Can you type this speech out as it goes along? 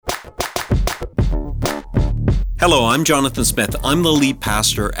Hello, I'm Jonathan Smith. I'm the lead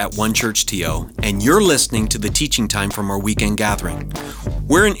pastor at One Church TO, and you're listening to the teaching time from our weekend gathering.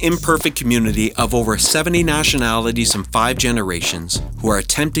 We're an imperfect community of over 70 nationalities and 5 generations who are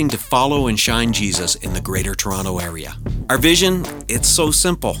attempting to follow and shine Jesus in the Greater Toronto Area. Our vision, it's so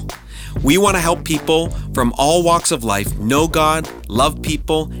simple. We want to help people from all walks of life know God, love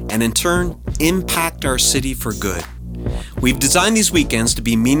people, and in turn, impact our city for good. We've designed these weekends to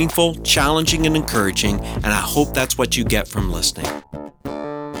be meaningful, challenging, and encouraging, and I hope that's what you get from listening.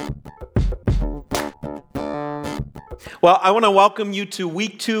 Well, I want to welcome you to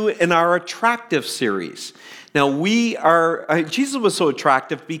week 2 in our Attractive series. Now, Jesus was so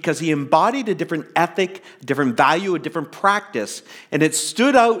attractive because he embodied a different ethic, a different value, a different practice, and it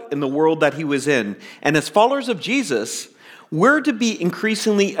stood out in the world that he was in. And as followers of Jesus, we're to be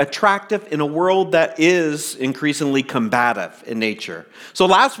increasingly attractive in a world that is increasingly combative in nature. So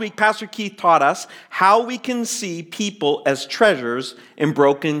last week, Pastor Keith taught us how we can see people as treasures in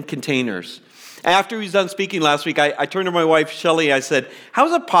broken containers. After he was done speaking last week, I turned to my wife, Shelley. I said, how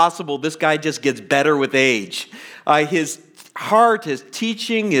is it possible this guy just gets better with age? His heart, his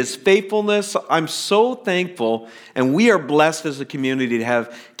teaching, his faithfulness, I'm so thankful, and we are blessed as a community to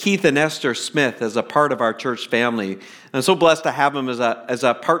have Keith and Esther Smith as a part of our church family. I'm so blessed to have him as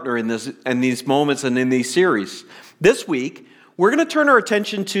a partner in these moments and in these series. This week, we're going to turn our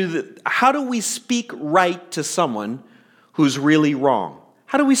attention to how do we speak right to someone who's really wrong?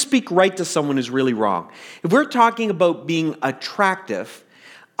 How do we speak right to someone who's really wrong? If we're talking about being attractive,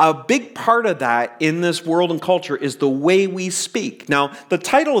 a big part of that in this world and culture is the way we speak. Now, the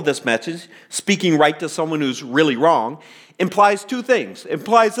title of this message, Speaking Right to Someone Who's Really Wrong, implies 2 things. It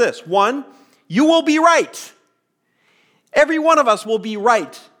implies this. 1, you will be right. Every one of us will be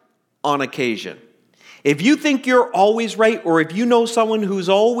right on occasion. If you think you're always right, or if you know someone who's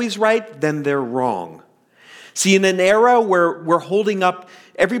always right, then they're wrong. See, in an era where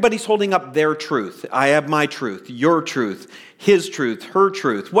everybody's holding up their truth. I have my truth, your truth, his truth, her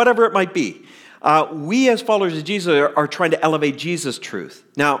truth, whatever it might be. We as followers of Jesus are trying to elevate Jesus' truth.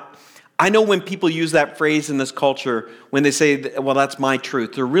 Now, I know when people use that phrase in this culture, when they say, well, that's my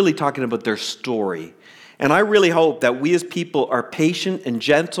truth, they're really talking about their story. And I really hope that we as people are patient and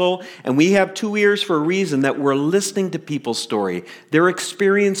gentle, and we have 2 ears for a reason, that we're listening to people's story. Their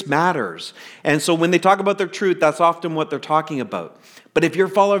experience matters. And so when they talk about their truth, that's often what they're talking about. But if you're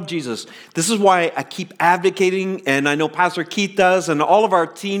a follower of Jesus, this is why I keep advocating, and I know Pastor Keith does, and all of our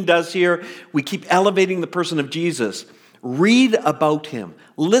team does here. We keep elevating the person of Jesus. Read about him.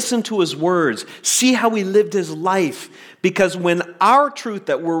 Listen to his words. See how he lived his life. Because when our truth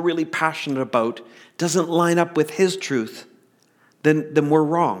that we're really passionate about doesn't line up with his truth, then we're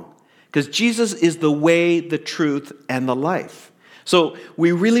wrong. Because Jesus is the way, the truth, and the life. So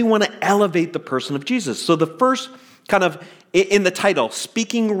we really want to elevate the person of Jesus. So the first kind of, in the title,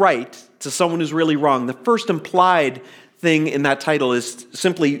 Speaking Right to Someone Who's Really Wrong, the first implied thing in that title is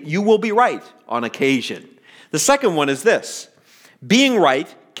simply, you will be right on occasion. The second one is this: being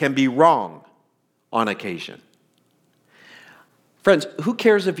right can be wrong on occasion. Friends, who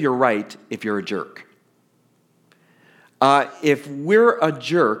cares if you're right if you're a jerk? If we're a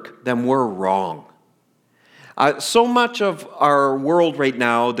jerk, then we're wrong. So much of our world right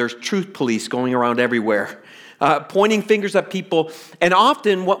now, there's truth police going around everywhere, pointing fingers at people. And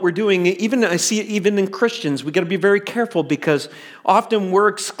often what we're doing, I see it even in Christians, we got to be very careful, because often we're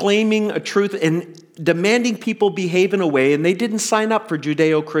exclaiming a truth and demanding people behave in a way, and they didn't sign up for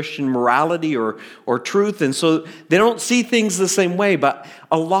Judeo-Christian morality or truth, and so they don't see things the same way. But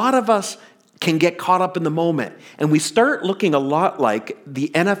a lot of us can get caught up in the moment, and we start looking a lot like the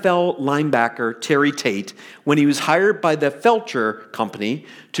NFL linebacker Terry Tate when he was hired by the Felcher Company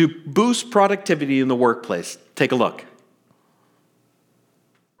to boost productivity in the workplace. Take a look.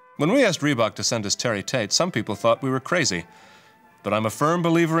 When we asked Reebok to send us Terry Tate, some people thought we were crazy. But I'm a firm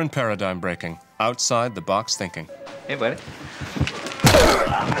believer in paradigm breaking, outside the box thinking. Hey, buddy.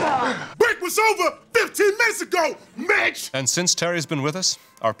 Break was over 15 minutes ago, Mitch! And since Terry's been with us,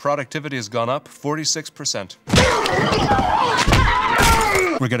 our productivity has gone up 46%.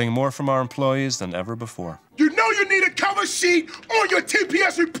 We're getting more from our employees than ever before. You know you need a cover sheet on your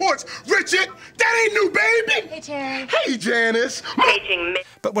TPS reports, Richard! That ain't new, baby! Hey, Terry. Hey, Janice!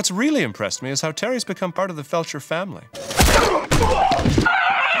 But what's really impressed me is how Terry's become part of the Felcher family. You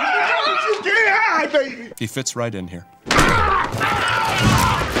get high, baby! He fits right in here.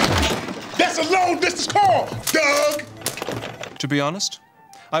 That's a long-distance call, Doug! To be honest,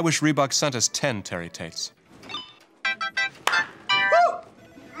 I wish Reebok sent us 10 Terry Tates.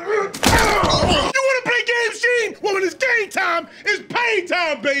 You want to play games, Gene? Well, when it's game time, it's pain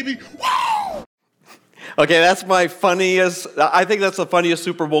time, baby! Woo! Okay, that's my funniest, I think that's the funniest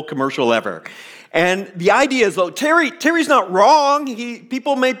Super Bowl commercial ever. And the idea is, though, Terry's not wrong.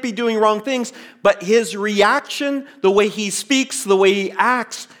 People may be doing wrong things, but his reaction, the way he speaks, the way he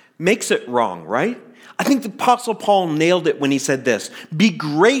acts, makes it wrong, right? I think the Apostle Paul nailed it when he said this: be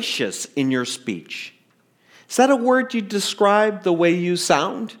gracious in your speech. Is that a word you describe the way you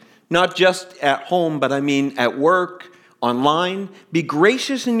sound? Not just at home, but I mean at work, online. Be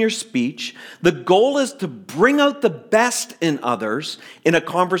gracious in your speech. The goal is to bring out the best in others in a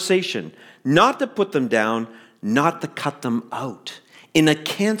conversation, not to put them down, not to cut them out. In a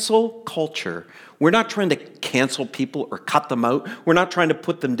cancel culture, we're not trying to cancel people or cut them out. We're not trying to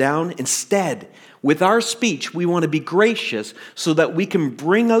put them down. Instead, with our speech, we want to be gracious so that we can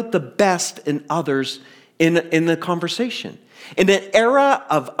bring out the best in others in the conversation. In an era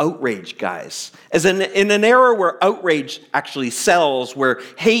of outrage, guys, in an era where outrage actually sells, where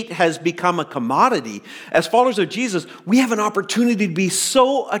hate has become a commodity, as followers of Jesus, we have an opportunity to be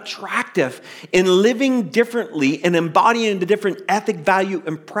so attractive in living differently and embodying the different ethic, value,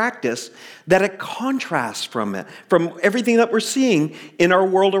 and practice that it contrasts from everything that we're seeing in our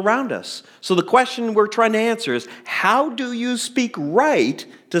world around us. So the question we're trying to answer is, how do you speak right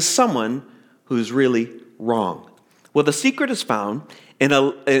to someone who's really wrong? Well, the secret is found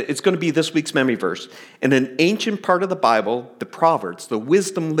it's going to be this week's memory verse, in an ancient part of the Bible, the Proverbs, the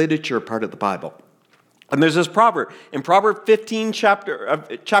wisdom literature part of the Bible. And there's this proverb, in Proverbs 15, chapter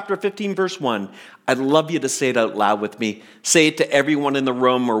 15, verse 1. I'd love you to say it out loud with me. Say it to everyone in the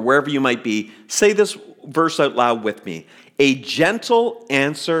room or wherever you might be. Say this verse out loud with me. A gentle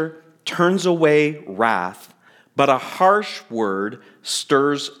answer turns away wrath, but a harsh word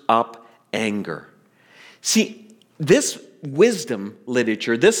stirs up anger. See, this wisdom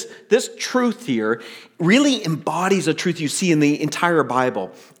literature, this truth here really embodies a truth you see in the entire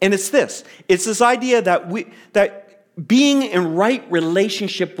Bible. And it's this. It's this idea that being in right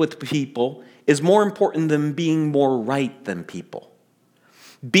relationship with people is more important than being more right than people.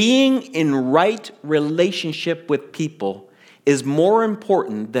 Being in right relationship with people is more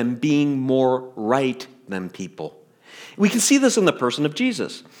important than being more right than people. We can see this in the person of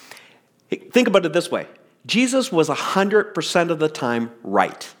Jesus. Think about it this way. Jesus was 100% of the time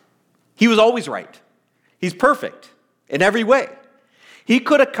right. He was always right. He's perfect in every way. He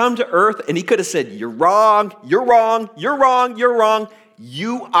could have come to earth and he could have said, you're wrong, you're wrong, you're wrong, you're wrong,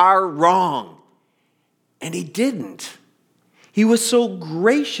 you are wrong. And he didn't. He was so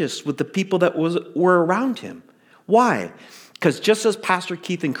gracious with the people that were around him. Why? Because just as Pastor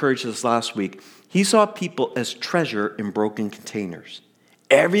Keith encouraged us last week, he saw people as treasure in broken containers.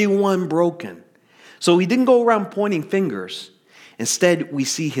 Everyone broken. So he didn't go around pointing fingers. Instead, we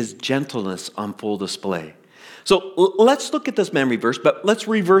see his gentleness on full display. So let's look at this memory verse, but let's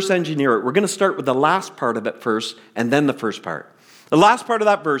reverse engineer it. We're going to start with the last part of it first, and then the first part. The last part of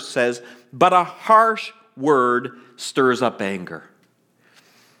that verse says, but a harsh word stirs up anger.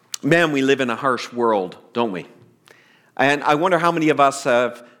 Man, we live in a harsh world, don't we? And I wonder how many of us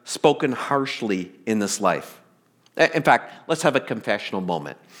have spoken harshly in this life. In fact, let's have a confessional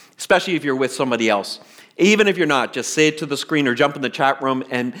moment. Especially if you're with somebody else. Even if you're not, just say it to the screen or jump in the chat room,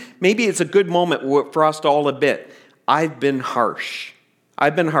 and maybe it's a good moment for us to all admit, I've been harsh.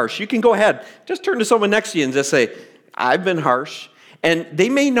 I've been harsh. You can go ahead. Just turn to someone next to you and just say, I've been harsh. And they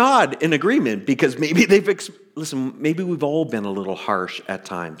may nod in agreement because maybe maybe we've all been a little harsh at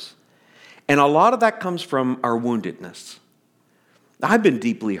times. And a lot of that comes from our woundedness. I've been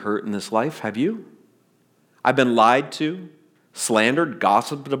deeply hurt in this life. Have you? I've been lied to, slandered,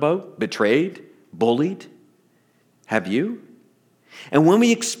 gossiped about, betrayed, bullied. Have you? And when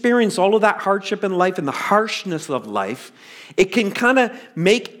we experience all of that hardship in life and the harshness of life, it can kind of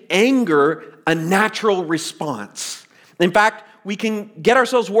make anger a natural response. In fact, we can get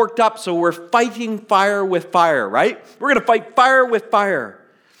ourselves worked up so we're fighting fire with fire, right? We're going to fight fire with fire.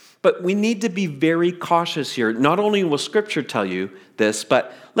 But we need to be very cautious here. Not only will Scripture tell you this,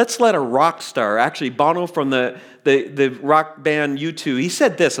 but let's let a rock star, actually Bono from the rock band U2, he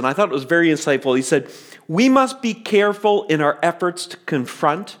said this, and I thought it was very insightful. He said, we must be careful in our efforts to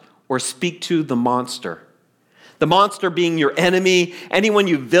confront or speak to the monster. The monster being your enemy, anyone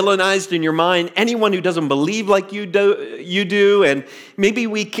you villainized in your mind, anyone who doesn't believe like you do, and maybe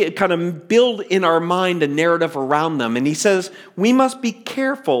we kind of build in our mind a narrative around them. And he says, we must be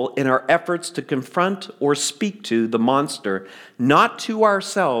careful in our efforts to confront or speak to the monster, not to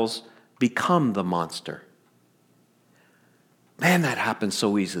ourselves become the monster. Man, that happens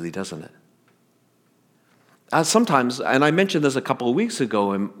so easily, doesn't it? Sometimes, and I mentioned this a couple of weeks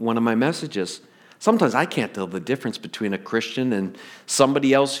ago in one of my messages, Sometimes I can't tell the difference between a Christian and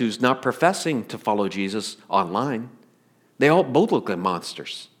somebody else who's not professing to follow Jesus online. They all both look like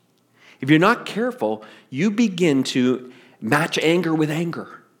monsters. If you're not careful, you begin to match anger with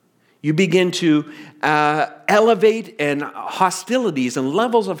anger. You begin to elevate and hostilities and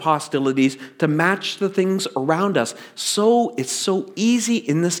levels of hostilities to match the things around us. So it's so easy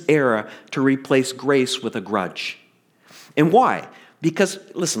in this era to replace grace with a grudge. And why? Because,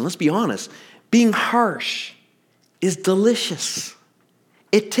 listen, let's be honest. Being harsh is delicious.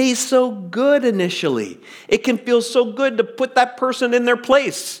 It tastes so good initially. It can feel so good to put that person in their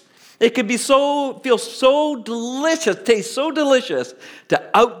place. It can feel so delicious, taste so delicious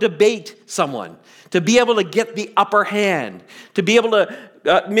to out-debate someone, to be able to get the upper hand, to be able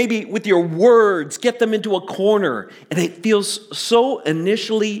to maybe with your words get them into a corner. And it feels so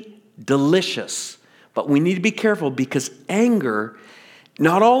initially delicious. But we need to be careful because anger,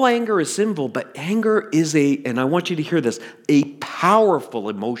 not all anger is sinful, but anger is and I want you to hear this, a powerful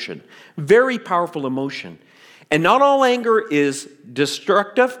emotion, very powerful emotion. And not all anger is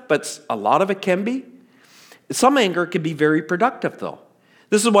destructive, but a lot of it can be. Some anger can be very productive, though.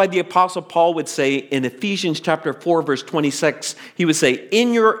 This is why the Apostle Paul would say in Ephesians chapter 4, verse 26, he would say,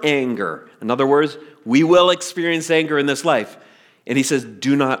 in your anger, in other words, we will experience anger in this life. And he says,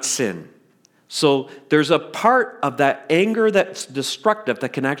 do not sin. So there's a part of that anger that's destructive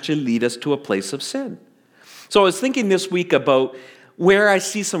that can actually lead us to a place of sin. So I was thinking this week about where I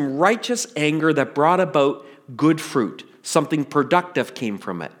see some righteous anger that brought about good fruit. Something productive came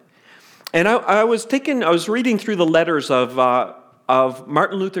from it. And I was reading through the letters of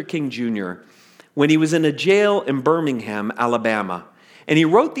Martin Luther King Jr. when he was in a jail in Birmingham, Alabama. And he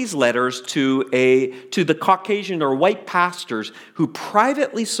wrote these letters to the Caucasian or white pastors who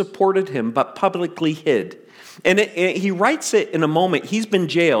privately supported him but publicly hid. And he writes it in a moment. He's been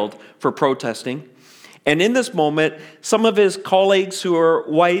jailed for protesting. And in this moment, some of his colleagues who are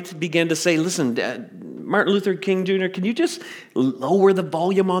white began to say, listen, Martin Luther King Jr., can you just lower the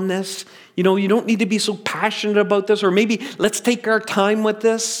volume on this? You know, you don't need to be so passionate about this, or maybe let's take our time with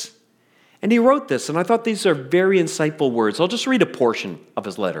this. And he wrote this, and I thought these are very insightful words. I'll just read a portion of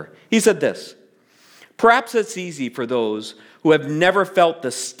his letter. He said this, perhaps it's easy for those who have never felt the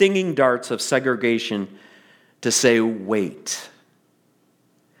stinging darts of segregation to say, wait.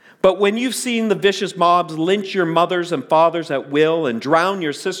 But when you've seen the vicious mobs lynch your mothers and fathers at will and drown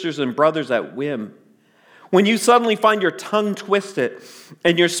your sisters and brothers at whim, when you suddenly find your tongue twisted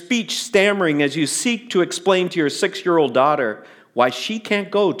and your speech stammering as you seek to explain to your 6-year-old daughter why she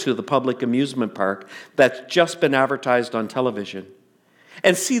can't go to the public amusement park that's just been advertised on television,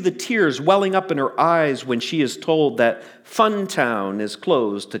 and see the tears welling up in her eyes when she is told that Funtown is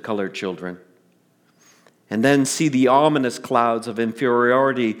closed to colored children, and then see the ominous clouds of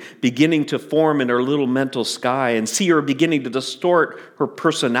inferiority beginning to form in her little mental sky, and see her beginning to distort her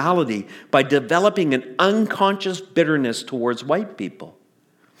personality by developing an unconscious bitterness towards white people.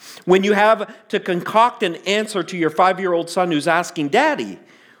 When you have to concoct an answer to your 5-year-old son who's asking, Daddy,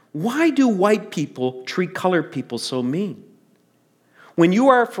 why do white people treat colored people so mean? When you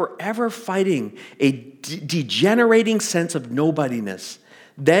are forever fighting a degenerating sense of nobodiness,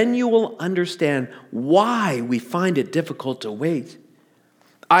 then you will understand why we find it difficult to wait.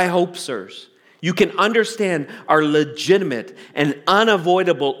 I hope, sirs, you can understand our legitimate and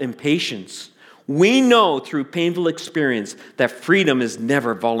unavoidable impatience. We know through painful experience that freedom is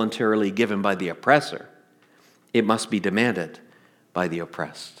never voluntarily given by the oppressor. It must be demanded by the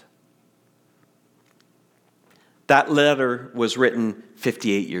oppressed. That letter was written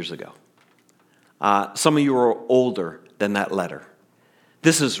 58 years ago. Some of you are older than that letter.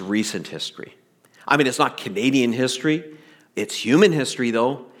 This is recent history. I mean, it's not Canadian history. It's human history,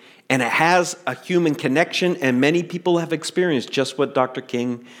 though. And it has a human connection, and many people have experienced just what Dr.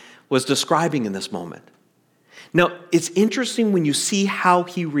 King was describing in this moment. Now, it's interesting when you see how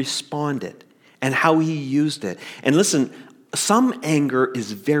he responded and how he used it. And listen, some anger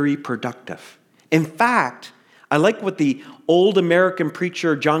is very productive. In fact, I like what the old American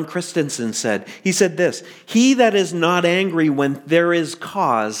preacher John Christensen said. He said this, he that is not angry when there is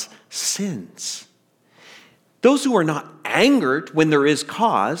cause sins. Those who are not angered when there is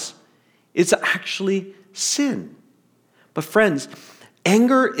cause, it's actually sin. But friends,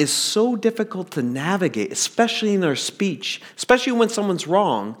 anger is so difficult to navigate, especially in our speech, especially when someone's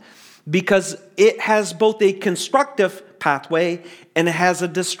wrong, because it has both a constructive pathway and it has a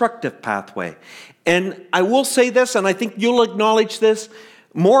destructive pathway. And I will say this, and I think you'll acknowledge this,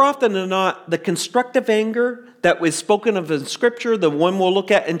 more often than not, the constructive anger that was spoken of in Scripture, the one we'll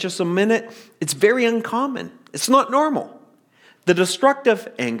look at in just a minute, it's very uncommon. It's not normal. The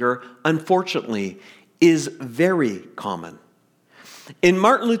destructive anger, unfortunately, is very common. In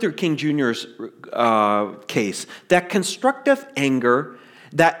Martin Luther King Jr.'s case, that constructive anger,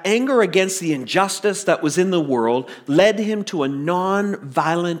 that anger against the injustice that was in the world, led him to a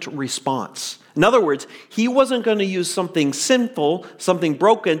non-violent response. In other words, he wasn't going to use something sinful, something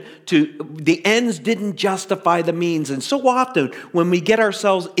broken, the ends didn't justify the means. And so often, when we get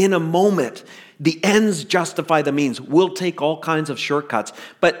ourselves in a moment, the ends justify the means. We'll take all kinds of shortcuts.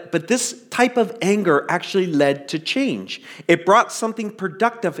 But this type of anger actually led to change. It brought something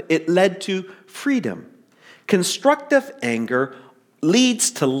productive. It led to freedom. Constructive anger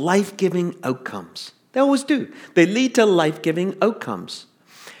leads to life-giving outcomes. They always do. They lead to life-giving outcomes.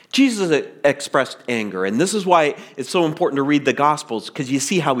 Jesus expressed anger, and this is why it's so important to read the Gospels, because you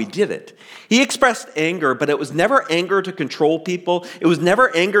see how he did it. He expressed anger, but it was never anger to control people. It was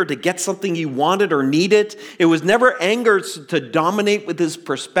never anger to get something he wanted or needed. It was never anger to dominate with his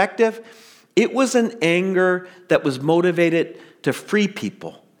perspective. It was an anger that was motivated to free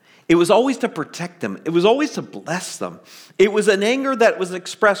people. It was always to protect them. It was always to bless them. It was an anger that was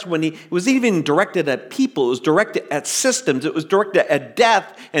expressed when it was even directed at people. It was directed at systems. It was directed at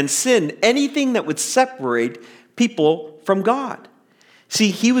death and sin, anything that would separate people from God.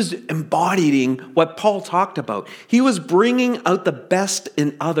 See, he was embodying what Paul talked about. He was bringing out the best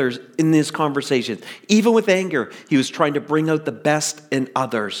in others in these conversations. Even with anger, he was trying to bring out the best in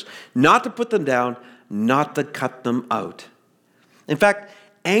others, not to put them down, not to cut them out. In fact,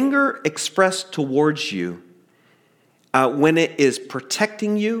 anger expressed towards you when it is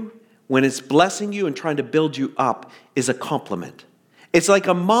protecting you, when it's blessing you and trying to build you up, is a compliment. It's like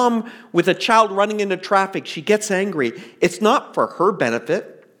a mom with a child running into traffic. She gets angry. It's not for her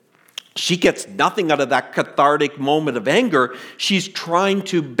benefit. She gets nothing out of that cathartic moment of anger. She's trying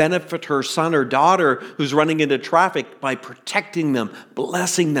to benefit her son or daughter who's running into traffic by protecting them,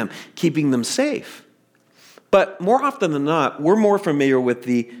 blessing them, keeping them safe. But more often than not, we're more familiar with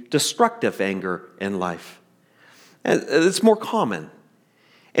the destructive anger in life. And it's more common.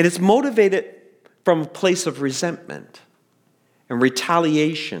 And it's motivated from a place of resentment and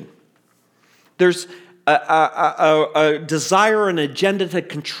retaliation. There's a desire, an agenda to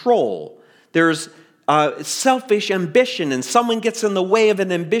control. There's selfish ambition, and someone gets in the way of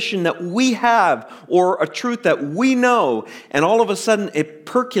an ambition that we have or a truth that we know, and all of a sudden it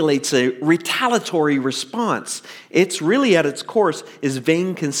percolates a retaliatory response. It's really at its core is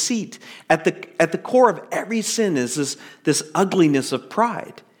vain conceit. At the core of every sin is this ugliness of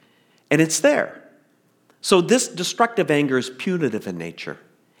pride, and it's there. So this destructive anger is punitive in nature.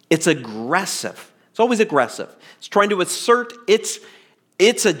 It's aggressive. It's always aggressive. It's trying to assert its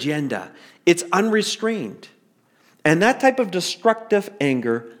agenda. It's unrestrained. And that type of destructive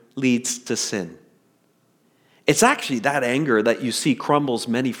anger leads to sin. It's actually that anger that you see crumbles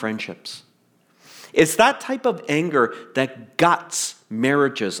many friendships. It's that type of anger that guts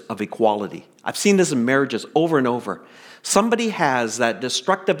marriages of equality. I've seen this in marriages over and over. Somebody has that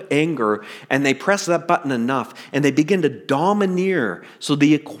destructive anger and they press that button enough and they begin to domineer. So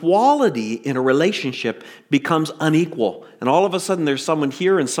the equality in a relationship becomes unequal. And all of a sudden there's someone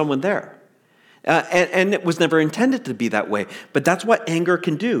here and someone there. And it was never intended to be that way. But that's what anger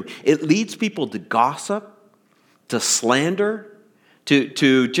can do. It leads people to gossip, to slander,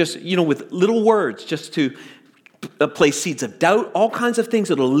 to just, with little words, just to place seeds of doubt, all kinds of things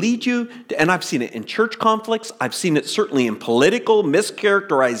that will lead you to, and I've seen it in church conflicts. I've seen it certainly in political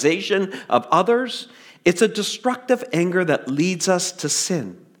mischaracterization of others. It's a destructive anger that leads us to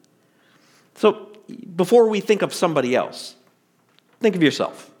sin. So before we think of somebody else, think of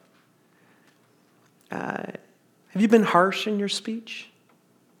yourself. Have you been harsh in your speech?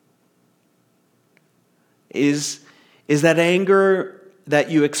 Is that anger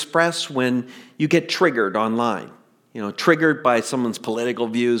that you express when you get triggered online? Triggered by someone's political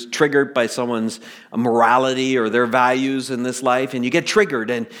views, triggered by someone's morality or their values in this life, and you get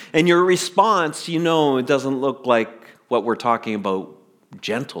triggered, and your response, it doesn't look like what we're talking about,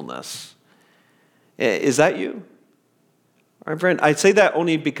 gentleness. Is that you? All right, friend, I say that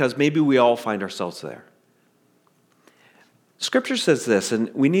only because maybe we all find ourselves there. Scripture says this,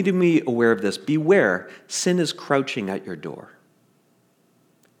 and we need to be aware of this. Beware, sin is crouching at your door.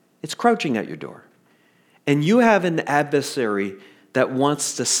 It's crouching at your door. And you have an adversary that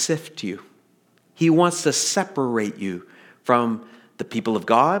wants to sift you. He wants to separate you from the people of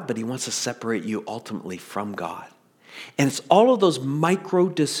God, but he wants to separate you ultimately from God. And it's all of those micro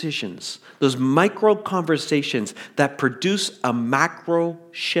decisions, those micro conversations that produce a macro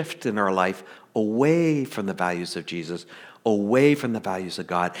shift in our life away from the values of Jesus, away from the values of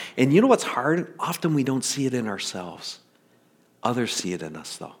God. And you know what's hard? Often we don't see it in ourselves. Others see it in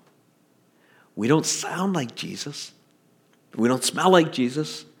us, though. We don't sound like Jesus. We don't smell like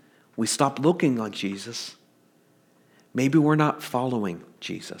Jesus. We stop looking like Jesus. Maybe we're not following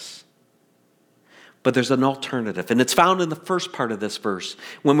Jesus. But there's an alternative, and it's found in the first part of this verse.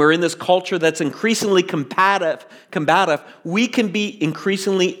 When we're in this culture that's increasingly combative, we can be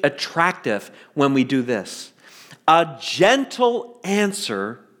increasingly attractive when we do this. A gentle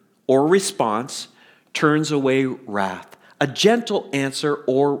answer or response turns away wrath. A gentle answer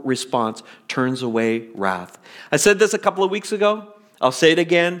or response turns away wrath. I said this a couple of weeks ago. I'll say it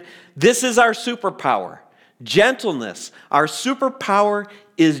again. This is our superpower. Gentleness. Our superpower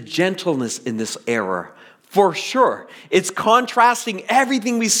is gentleness in this era. For sure. It's contrasting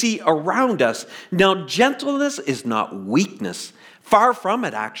everything we see around us. Now, gentleness is not weakness. Far from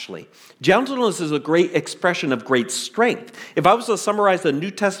it, actually. Gentleness is a great expression of great strength. If I was to summarize the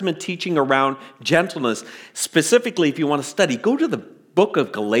New Testament teaching around gentleness, specifically if you want to study, go to the book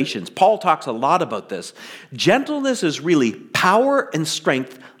of Galatians. Paul talks a lot about this. Gentleness is really power and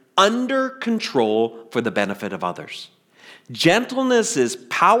strength under control for the benefit of others. Gentleness is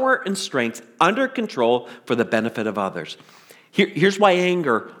power and strength under control for the benefit of others. Here's why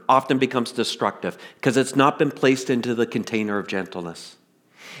anger often becomes destructive, because it's not been placed into the container of gentleness.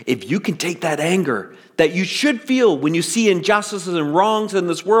 If you can take that anger that you should feel when you see injustices and wrongs in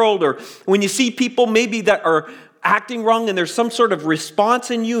this world, or when you see people maybe that are acting wrong and there's some sort of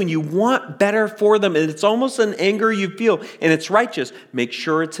response in you and you want better for them, and it's almost an anger you feel and it's righteous, make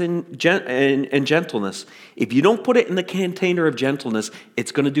sure it's in gentleness. If you don't put it in the container of gentleness,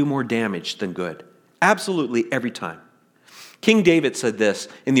 it's going to do more damage than good. Absolutely every time. King David said this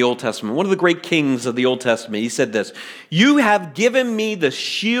in the Old Testament, one of the great kings of the Old Testament. He said this, "You have given me the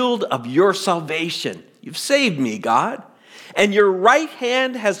shield of your salvation." You've saved me, God. "And your right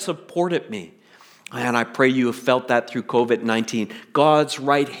hand has supported me." And I pray you have felt that through COVID-19. God's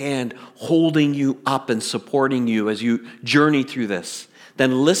right hand holding you up and supporting you as you journey through this.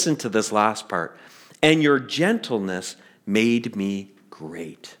 Then listen to this last part. "And your gentleness made me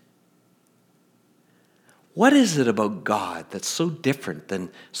great." What is it about God that's so different than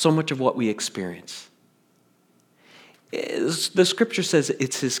so much of what we experience? The scripture says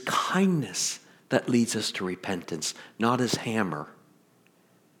it's his kindness that leads us to repentance, not his hammer.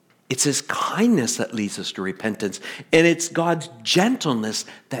 It's his kindness that leads us to repentance, and it's God's gentleness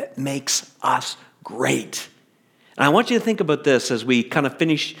that makes us great. And I want you to think about this as we kind of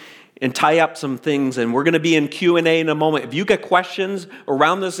finish and tie up some things, and we're going to be in Q&A in a moment. If you get questions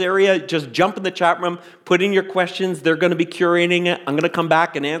around this area, just jump in the chat room, put in your questions. They're going to be curating it. I'm going to come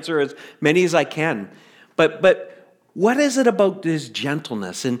back and answer as many as I can. But what is it about this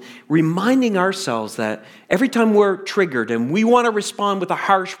gentleness and reminding ourselves that every time we're triggered and we want to respond with a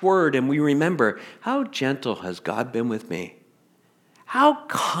harsh word, and we remember, how gentle has God been with me? How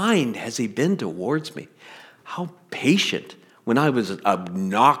kind has he been towards me? How patient when I was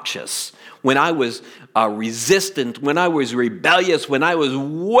obnoxious, when I was resistant, when I was rebellious, when I was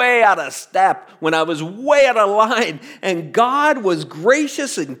way out of step, when I was way out of line. And God was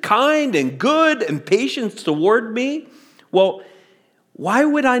gracious and kind and good and patient toward me. Well, why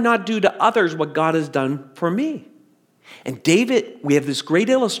would I not do to others what God has done for me? And David, we have this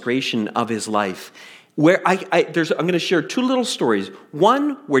great illustration of his life where I'm going to share two little stories.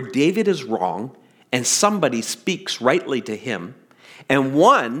 One where David is wrong and somebody speaks rightly to him, and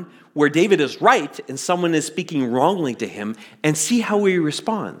one where David is right and someone is speaking wrongly to him, and see how he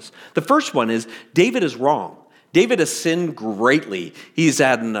responds. The first one is David is wrong. David has sinned greatly. He's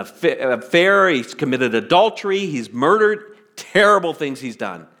had an affair, he's committed adultery, he's murdered, terrible things he's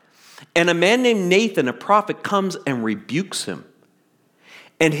done. And a man named Nathan, a prophet, comes and rebukes him.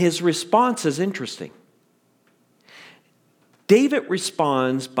 And his response is interesting. David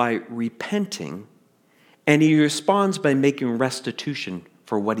responds by repenting, and he responds by making restitution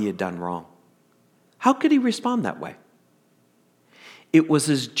for what he had done wrong. How could he respond that way? It was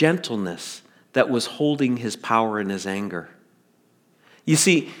his gentleness that was holding his power in his anger. You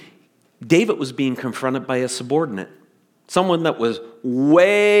see, David was being confronted by a subordinate, someone that was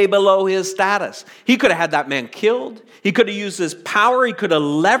way below his status. He could have had that man killed. He could have used his power. He could have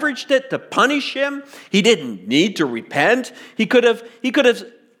leveraged it to punish him. He didn't need to repent. He could have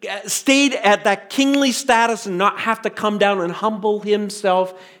stayed at that kingly status and not have to come down and humble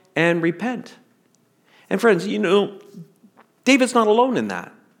himself and repent. And friends, David's not alone in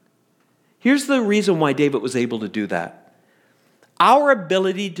that. Here's the reason why David was able to do that. Our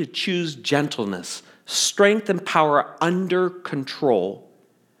ability to choose gentleness, strength, and power under control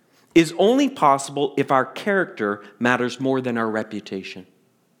is only possible if our character matters more than our reputation.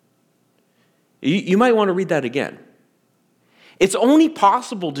 You might want to read that again. It's only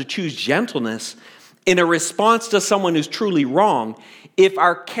possible to choose gentleness in a response to someone who's truly wrong if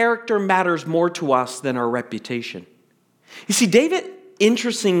our character matters more to us than our reputation. You see, David,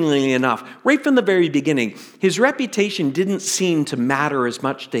 interestingly enough, right from the very beginning, his reputation didn't seem to matter as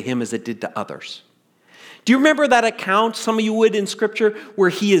much to him as it did to others. Do you remember that account, some of you would, in Scripture,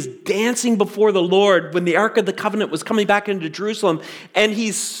 where he is dancing before the Lord when the Ark of the Covenant was coming back into Jerusalem, and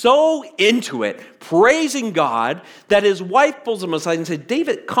he's so into it, praising God, that his wife pulls him aside and says,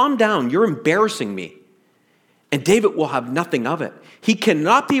 David, calm down, you're embarrassing me. And David will have nothing of it. He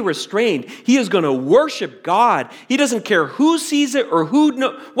cannot be restrained. He is going to worship God. He doesn't care who sees it or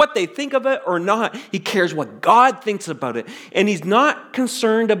what they think of it or not. He cares what God thinks about it. And he's not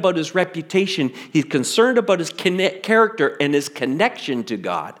concerned about his reputation. He's concerned about his character and his connection to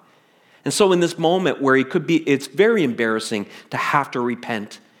God. And so in this moment where it's very embarrassing to have to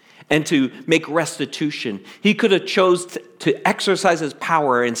repent and to make restitution. He could have chose to exercise his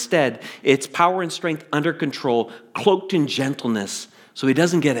power. Instead, it's power and strength under control, cloaked in gentleness, so he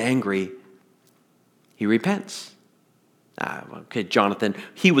doesn't get angry. He repents. Okay, Jonathan,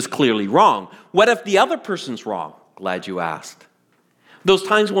 he was clearly wrong. What if the other person's wrong? Glad you asked. Those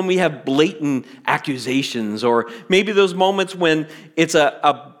times when we have blatant accusations, or maybe those moments when it's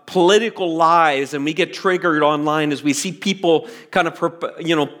a political lies and we get triggered online as we see people kind of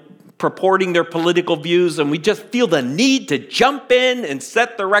purporting their political views, and we just feel the need to jump in and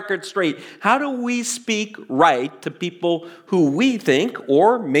set the record straight. How do we speak right to people who we think,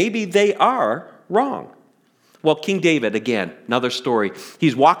 or maybe they are, wrong? Well, King David, again, another story.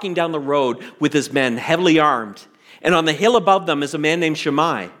 He's walking down the road with his men, heavily armed, and on the hill above them is a man named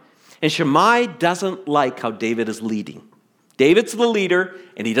Shimei. And Shimei doesn't like how David is leading. David's the leader,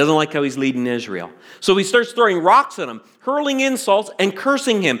 and he doesn't like how he's leading Israel. So he starts throwing rocks at him, hurling insults, and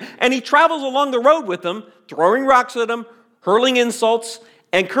cursing him. And he travels along the road with him, throwing rocks at him, hurling insults,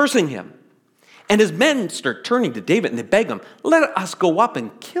 and cursing him. And his men start turning to David, and they beg him, let us go up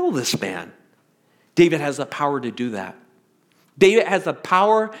and kill this man. David has the power to do that. David has the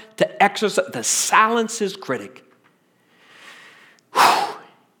power to silence his critic. Whew.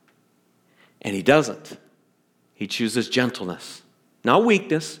 And he doesn't. He chooses gentleness. Not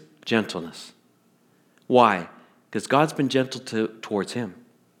weakness, gentleness. Why? Because God's been gentle towards him.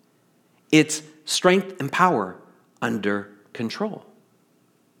 It's strength and power under control.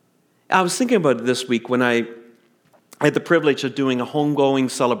 I was thinking about it this week when I had the privilege of doing a homegoing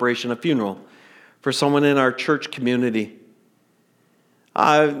celebration, a funeral, for someone in our church community.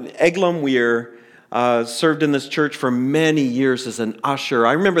 Eglum Weir served in this church for many years as an usher.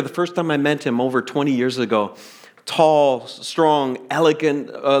 I remember the first time I met him over 20 years ago. Tall, strong, elegant,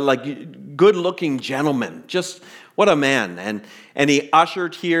 good-looking gentleman. Just what a man. And he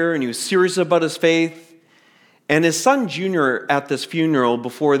ushered here, and he was serious about his faith. And his son Junior at this funeral,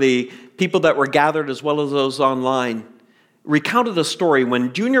 before the people that were gathered as well as those online, recounted a story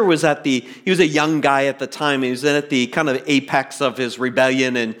when Junior was he was a young guy at the time. He was at the kind of apex of his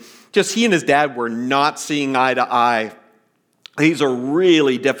rebellion, and just he and his dad were not seeing eye to eye. These are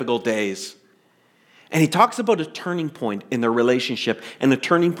really difficult days. And he talks about a turning point in their relationship and a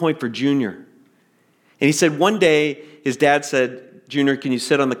turning point for Junior. And he said one day his dad said, Junior, can you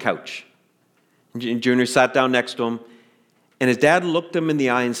sit on the couch? And Junior sat down next to him, and his dad looked him in the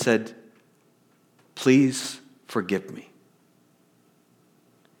eye and said, please forgive me.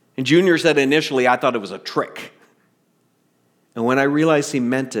 And Junior said initially, I thought it was a trick. And when I realized he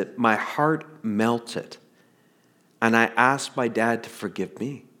meant it, my heart melted. And I asked my dad to forgive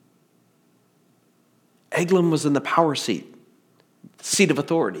me. Eglum was in the power seat of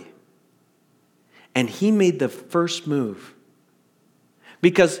authority. And he made the first move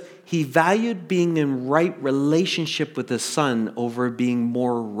because he valued being in right relationship with his son over being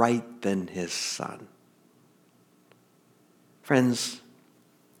more right than his son. Friends,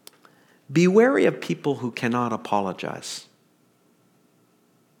 be wary of people who cannot apologize.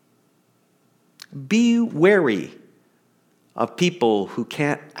 Be wary of people who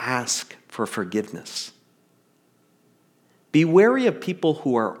can't ask for forgiveness. Be wary of people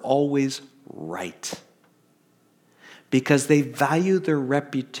who are always right because they value their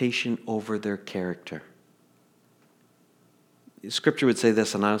reputation over their character. Scripture would say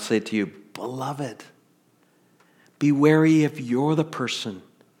this, and I'll say it to you, beloved, be wary if you're the person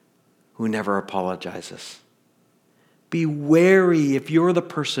who never apologizes. Be wary if you're the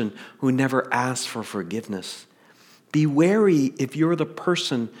person who never asks for forgiveness. Be wary if you're the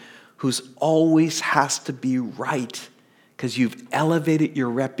person who's always has to be right because you've elevated your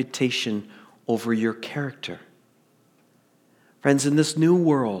reputation over your character. Friends, in this new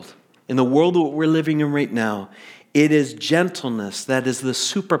world, in the world that we're living in right now, It is gentleness that is the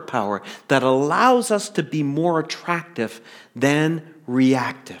superpower that allows us to be more attractive than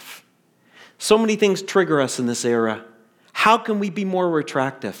reactive. So many things trigger us in this era. How can we be more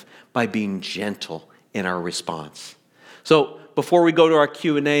attractive? By being gentle in our response. So before we go to our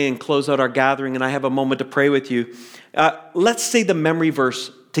Q&A and close out our gathering, and I have a moment to pray with you, let's say the memory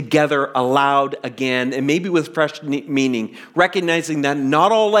verse together aloud again, and maybe with fresh meaning, recognizing that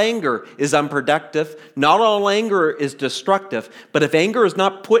not all anger is unproductive, not all anger is destructive, but if anger is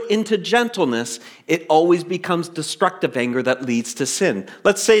not put into gentleness, it always becomes destructive anger that leads to sin.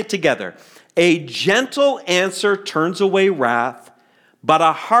 Let's say it together. A gentle answer turns away wrath, but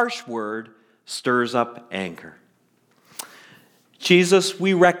a harsh word stirs up anger. Jesus,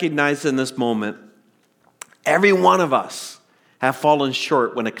 we recognize in this moment, every one of us have fallen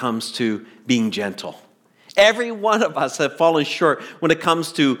short when it comes to being gentle. Every one of us have fallen short when it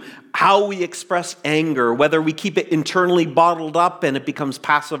comes to how we express anger, whether we keep it internally bottled up and it becomes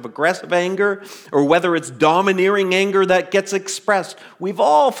passive-aggressive anger, or whether it's domineering anger that gets expressed. We've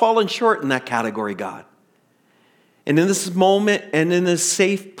all fallen short in that category, God. And in this moment and in this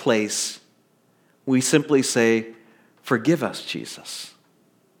safe place, we simply say, forgive us, Jesus.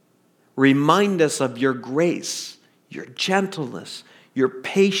 Remind us of your grace, your gentleness, your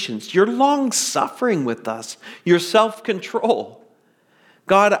patience, your long-suffering with us, your self-control.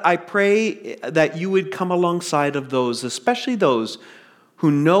 God, I pray that you would come alongside of those, especially those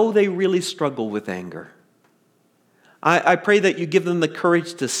who know they really struggle with anger. I pray that you give them the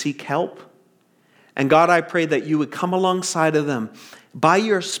courage to seek help. And God, I pray that you would come alongside of them by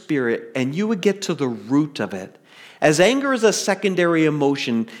your Spirit and you would get to the root of it. As anger is a secondary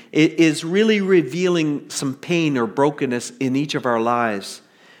emotion, it is really revealing some pain or brokenness in each of our lives.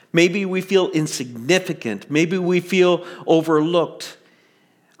 Maybe we feel insignificant. Maybe we feel overlooked.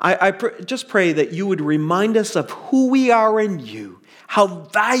 I just pray that you would remind us of who we are in you, how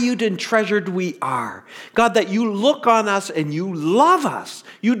valued and treasured we are. God, that you look on us and you love us.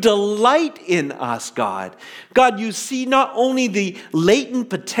 You delight in us, God. God, you see not only the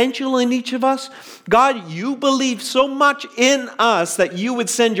latent potential in each of us, God, you believe so much in us that you would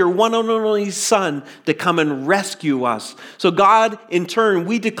send your one and only Son to come and rescue us. So God, in turn,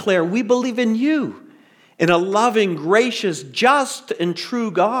 we declare we believe in you, in a loving, gracious, just, and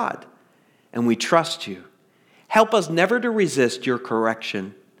true God. And we trust you. Help us never to resist your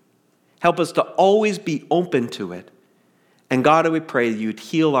correction. Help us to always be open to it. And God, I would pray that you'd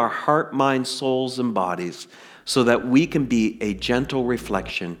heal our heart, mind, souls, and bodies so that we can be a gentle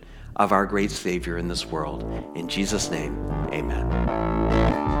reflection of our great Savior in this world. In Jesus' name, amen.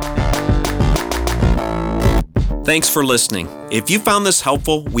 Thanks for listening. If you found this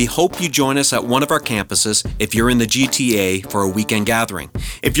helpful, we hope you join us at one of our campuses if you're in the GTA for a weekend gathering.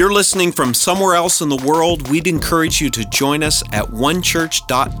 If you're listening from somewhere else in the world, we'd encourage you to join us at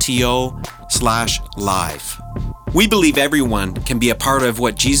onechurch.to/live. We believe everyone can be a part of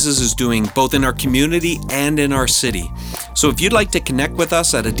what Jesus is doing both in our community and in our city. So if you'd like to connect with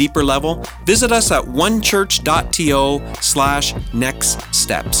us at a deeper level, visit us at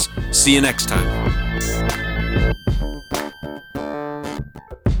onechurch.to/nextsteps. See you next time.